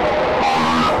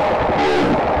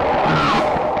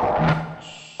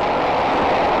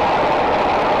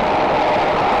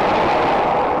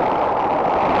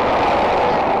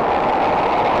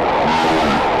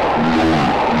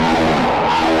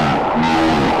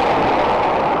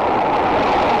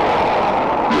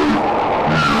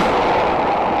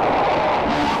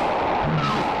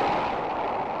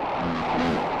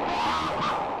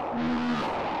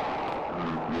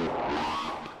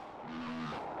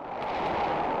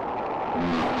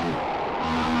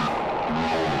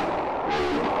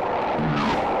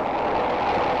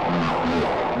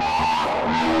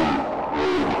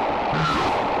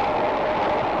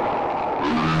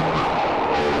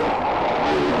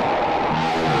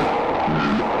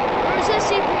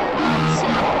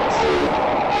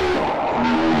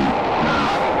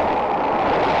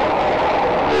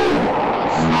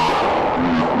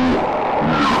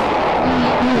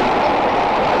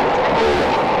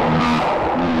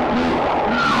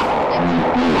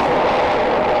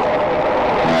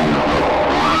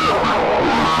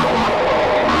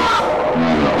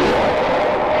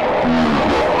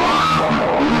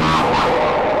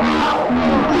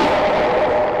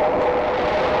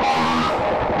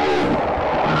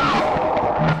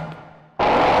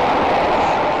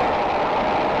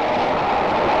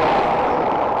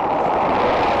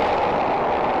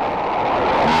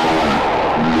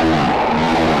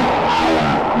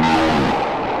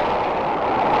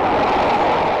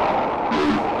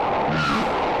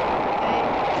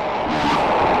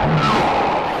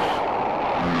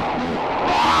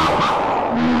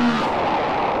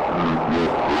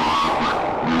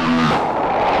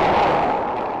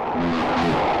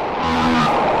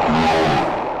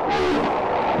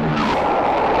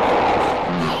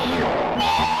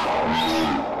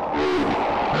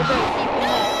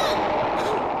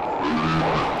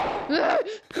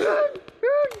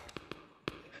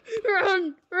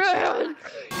 Run! Run!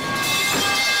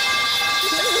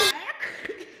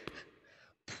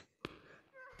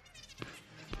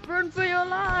 Run for your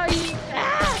life!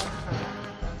 Ah!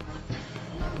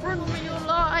 Run for your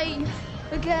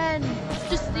life! Again!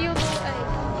 Just the other way!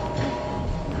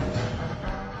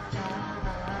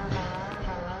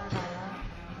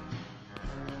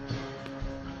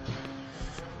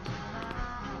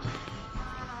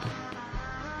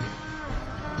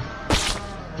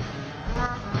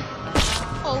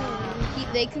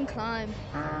 They can climb.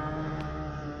 I'm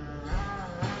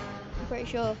pretty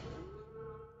sure.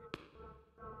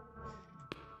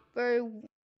 Bro,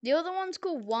 the other one's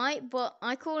called White, but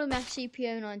I call him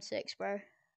SCP-096, bro.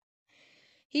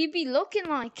 He'd be looking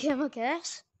like him, I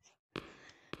guess.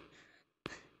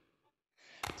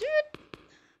 Dude.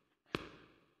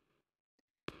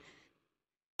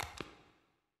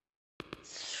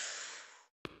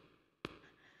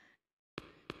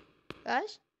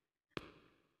 Guys?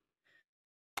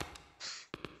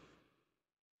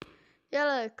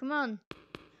 Yellow, come on.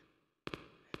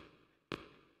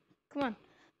 Come on.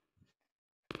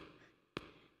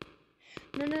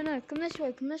 No, come this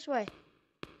way, come this way.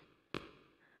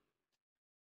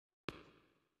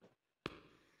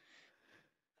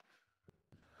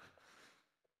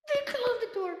 They close the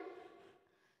door.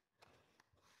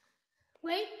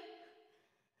 Wait.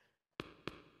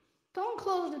 Don't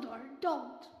close the door.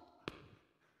 Don't.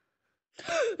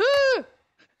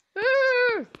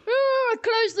 I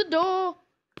closed the door.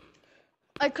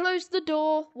 I closed the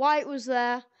door. White was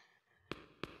there.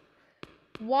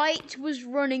 White was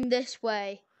running this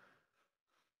way.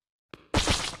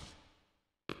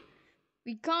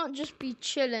 We can't just be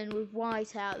chilling with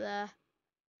White out there.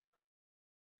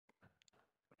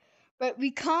 But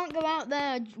we can't go out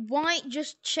there. White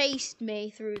just chased me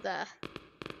through there.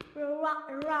 Bro,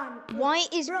 run.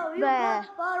 White is Bro, you there.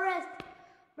 got forest.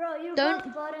 Bro, you Don't-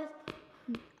 got forest.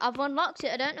 I've unlocked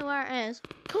it. I don't know where it is.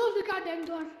 Close the goddamn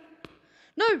door.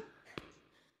 No!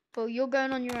 Well, you're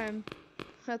going on your own.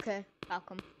 Okay, I'll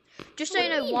come. Just so you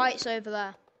know, White's over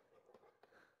there.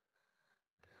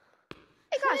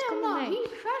 Hey guys, Hell come no, with me. he's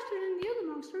faster than the other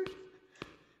monsters.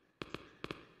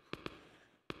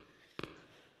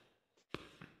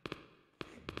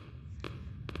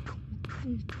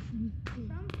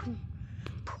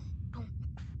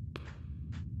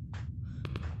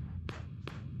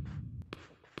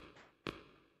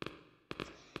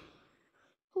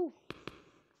 Ooh.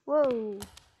 Whoa.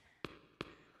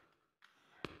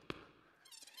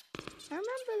 I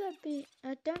remember there being...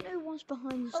 I don't know what's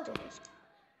behind the stairs.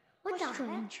 What the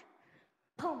Strange.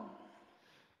 heck? Boom.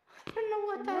 I don't know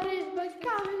what that is, but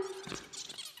guys.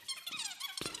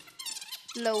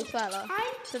 Little fella.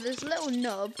 Hi. So there's little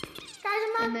nub. Guys,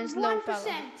 I'm And at there's low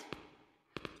 1%.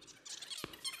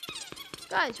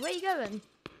 Guys, where you going?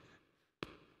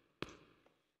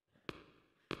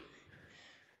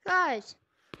 Guys.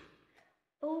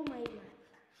 Oh my god.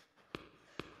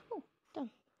 Oh, done.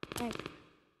 Egg.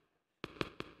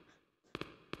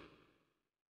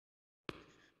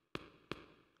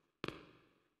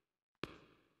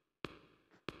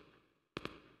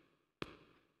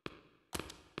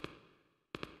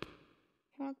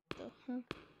 What the hell?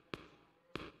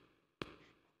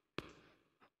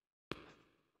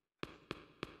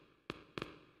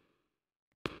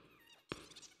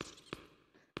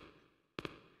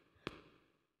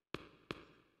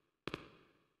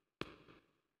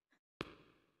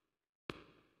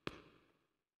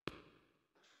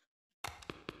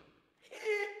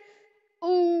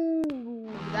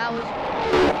 Ooh, that was a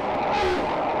good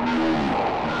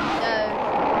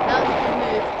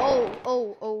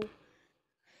move.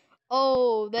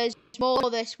 Oh, there's more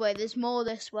this way. There's more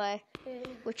this way.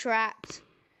 We're trapped.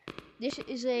 This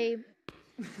is a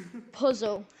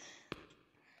puzzle.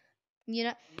 You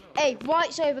know. Hey,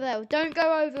 White's over there. Don't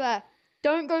go over there.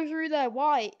 Don't go through there.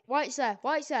 White's there.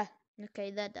 White's there. Okay,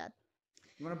 they're dead.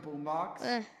 You want a boombox?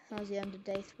 That was the end of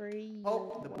day 3.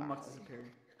 Oh, the boombox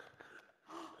disappeared.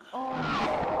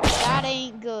 That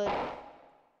ain't good.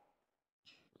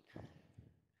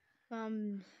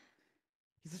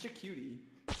 He's such a cutie.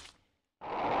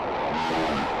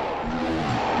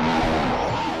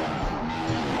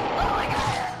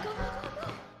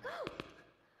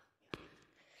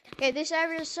 Okay, this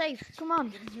area is safe. Come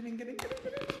on. Get in.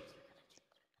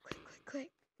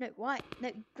 Quick. No, White.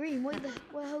 No, Green. What the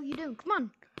hell are you doing? Come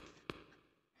on.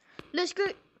 Let's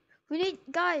go.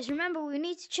 Guys, remember, we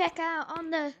need to check out on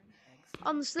the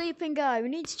sleeping guy. We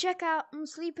need to check out on the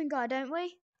sleeping guy, don't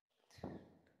we?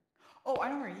 Oh, I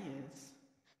know where he is.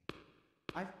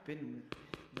 I've been with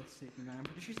the sleeping guy. I'm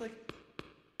pretty sure he's like...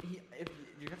 if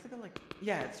you have to go like...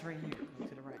 Yeah, it's right here. Look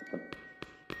to the right.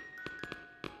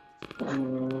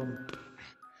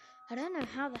 I don't know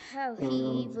how the hell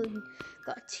he even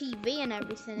got a TV and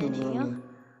everything in here.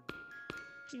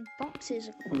 These boxes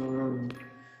are...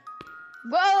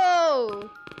 Whoa!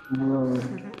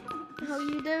 What the hell are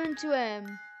you doing to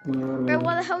him? Bro,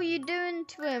 what the hell are you doing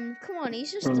to him? Come on,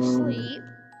 he's just asleep.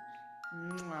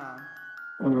 Mwah.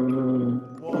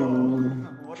 Whoa.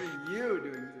 What are you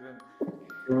doing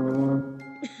to him?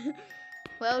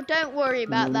 Well, don't worry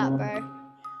about that, bro.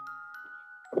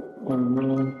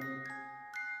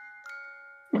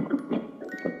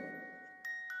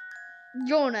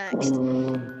 You're next.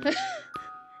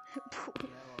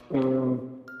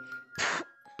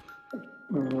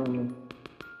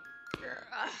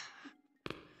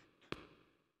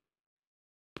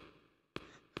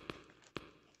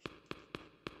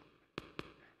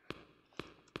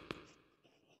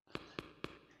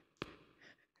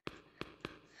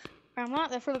 I'm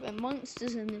like the flipping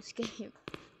monsters in this game.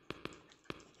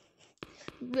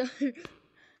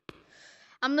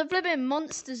 I'm the flipping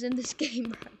monsters in this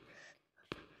game, bro.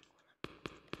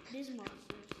 These monsters.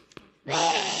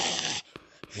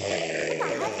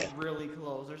 Really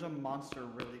close. There's a monster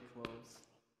really close.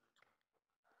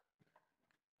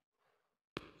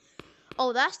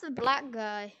 Oh, that's the black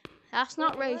guy. That's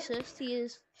not racist. He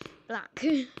is black.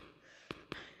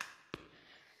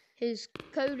 His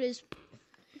code is.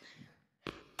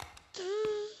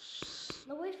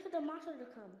 No, wait for the monster to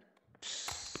come.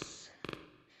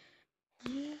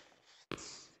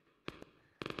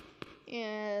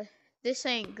 Yeah, this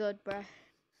ain't good, bruh.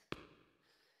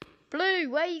 Blue,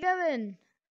 where you going?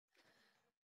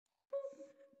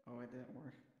 Oh, it didn't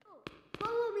work.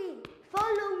 Follow me!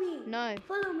 Follow me! No.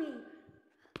 Follow me!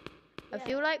 I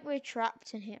feel like we're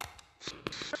trapped in here.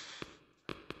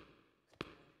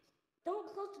 Don't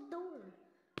close the door.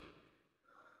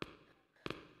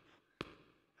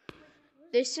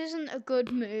 This isn't a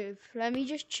good move. Let me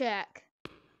just check.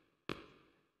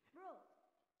 Bro.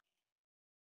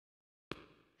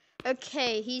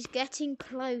 Okay, he's getting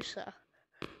closer.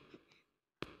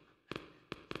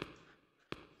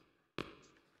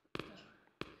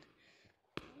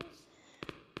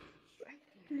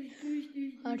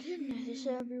 I didn't know this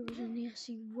area was in the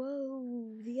SC.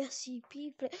 Whoa, the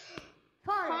SCP.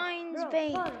 Heinz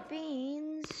baked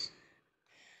beans.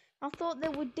 I thought they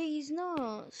were these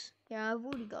nuts. Yeah, I've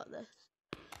already got this.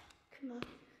 Come on.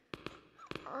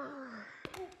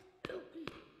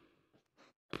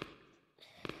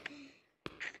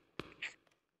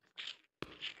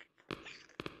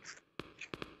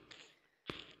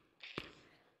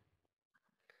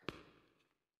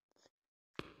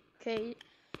 Okay.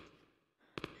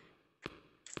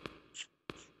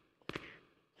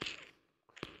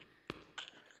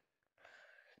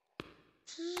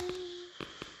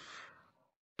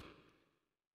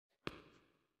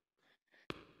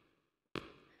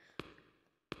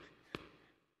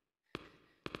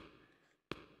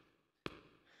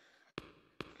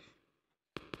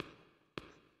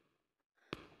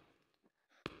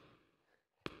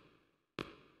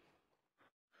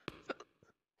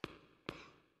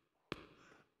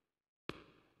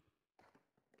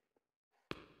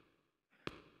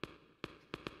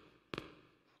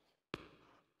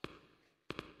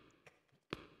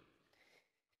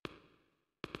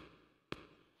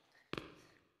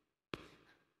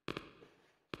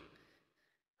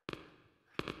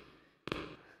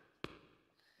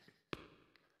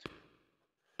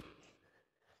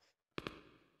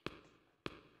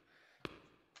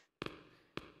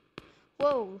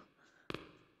 Whoa.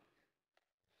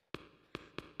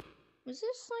 Was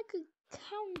this like a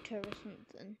counter or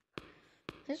something?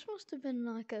 This must have been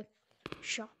like a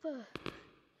shop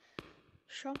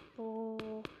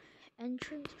or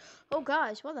entrance. Oh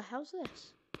guys, what the hell's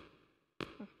this?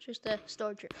 Oh, just a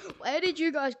storage room. Where did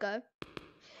you guys go?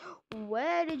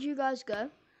 Where did you guys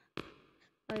go?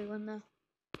 Oh, you went there.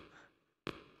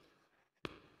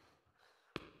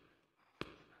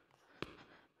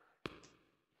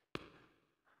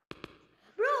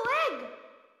 Bro, egg!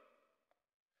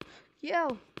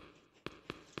 Yo!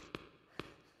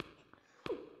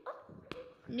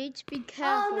 Need to be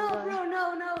careful. Oh no, though. bro,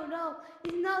 no.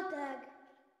 He's not egg.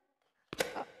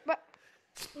 But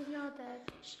He's not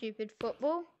egg. stupid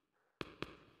football.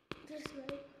 This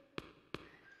way.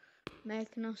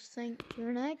 Making us think you're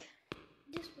an egg.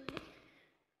 This way.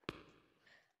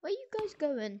 Where you guys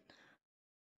going?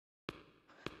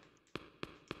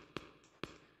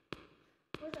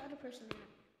 Where's the other person at?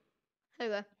 There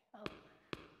we go. Oh.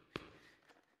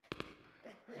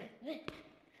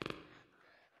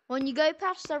 When you go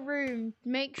past the room,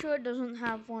 make sure it doesn't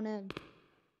have one in.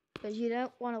 Because you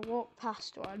don't want to walk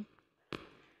past one.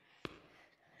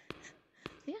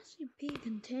 The SCP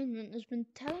containment has been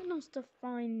telling us to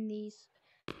find these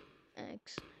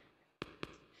eggs.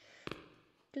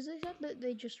 Because they said that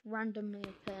they just randomly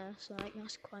appear, so like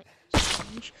that's quite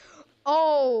strange.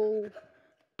 Oh!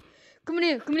 Come in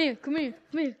here, come in here, come in here,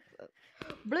 come here.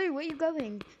 Blue, where are you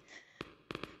going?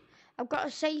 I've got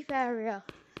a safe area.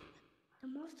 The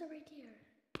monster right here.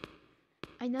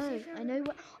 I know Safe area.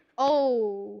 what.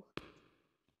 Oh!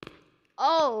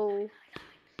 Oh!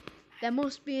 There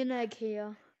must be an egg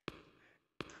here.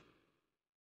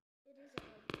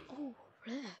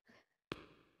 Bro,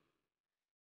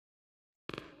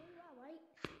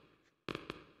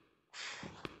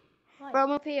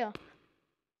 I'm up here.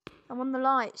 I'm on the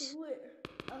lights. Where?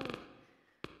 Oh.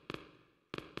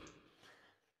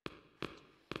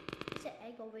 There's an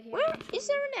egg over here. Where is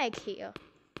there an egg here?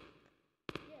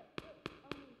 Yeah.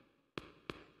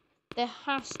 There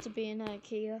has to be an egg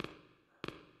here.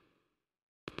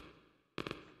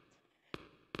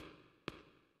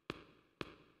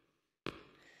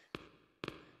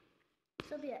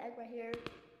 There'll be an egg right here.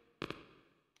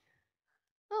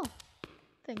 Oh,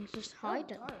 things just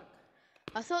hiding. Oh, dark.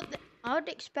 I thought that I would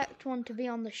expect one to be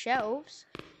on the shelves.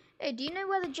 Hey, do you know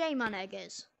where the J-Man egg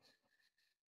is?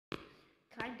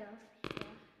 Kind of,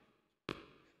 yeah.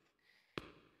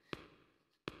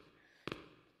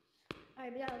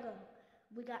 Alright, we gotta go.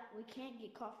 We can't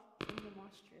get caught from the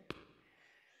monster.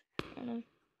 I know.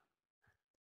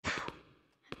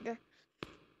 Go.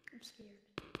 I'm scared.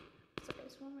 So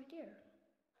there's one right there.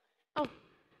 Oh.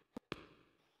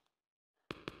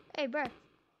 Hey, bro.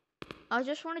 I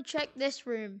just want to check this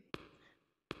room.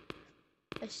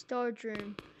 A storage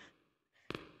room.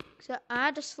 So I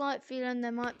had a slight feeling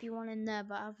there might be one in there,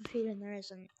 but I have a feeling there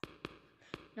isn't.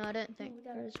 No, I don't think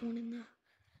there is one in there.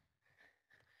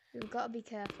 We've got to be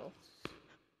careful.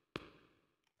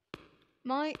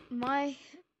 My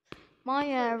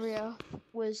area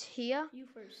was here. You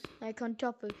first. Like on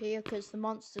top of here, because the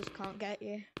monsters can't get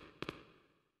you.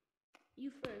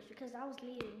 You first, because I was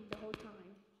leading the whole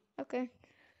time. Okay.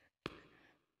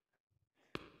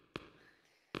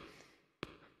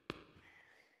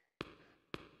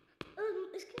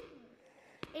 It's coming.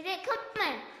 Is it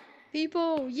coming?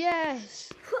 People, yes.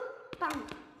 Bam.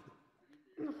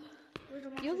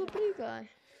 You're the blue guy.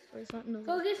 Or is that another?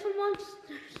 Go get some monsters.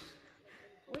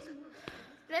 Where's the monster?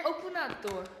 Let's open that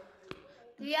door.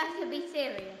 You have to be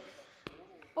serious.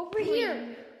 Over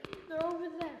here. They're over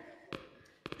there.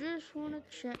 Just want to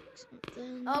check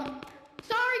something.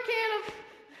 Sorry, can of.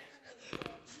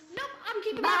 Nope, I'm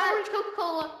keeping my orange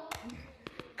Coca-Cola.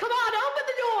 Come on, open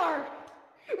the door.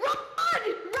 Run!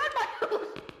 Run, my nobles!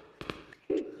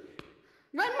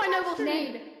 Run, my nobles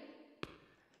need.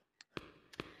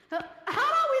 How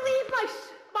about we leave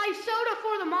my soda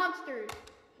for the monsters?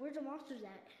 Where's the monsters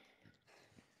at?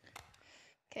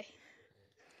 Okay.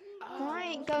 I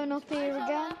ain't going up here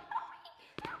again.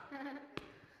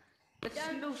 Let's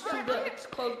no soda. It's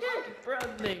close to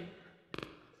branding.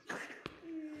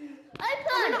 I'm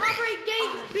gonna operate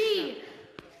gate B.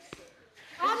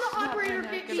 I'm the operator of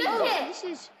gate B. This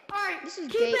is Alright, this is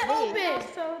keep gate it B. open.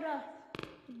 Soda.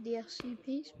 The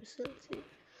SCP facility.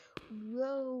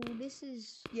 Whoa, this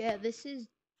is the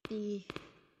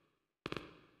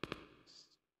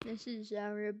this is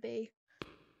area B.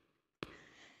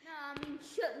 No, I mean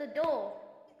shut the door.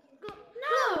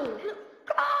 No! Go!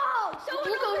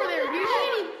 Look over there. Do you see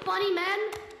any funny men?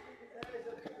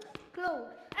 Close.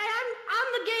 Hey, I'm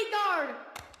the gate guard.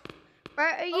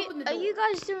 Right, Open the are door. you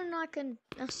guys doing like an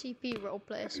SCP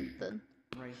roleplay or something?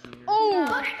 Right here.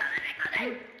 Oh,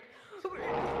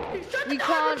 Shut the We door,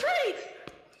 can't- retreat!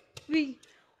 we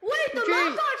Wait, the Retreat,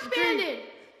 map got expanded!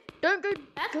 don't go.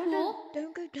 That's don't, cool.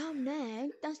 don't go down there.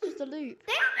 That's just a loop.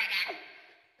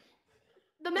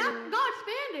 The map got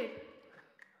expanded.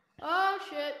 Oh,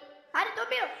 shit. How did the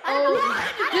bill? Oh,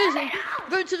 Lizzie,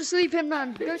 go to the sleeping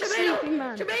man. Go to sleeping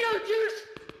man. Tomato juice!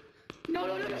 No,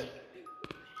 no, no, no.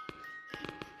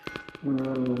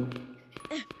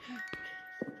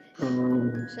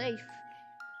 Safe.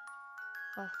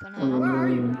 Oh, for Where now. are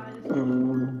you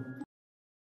guys?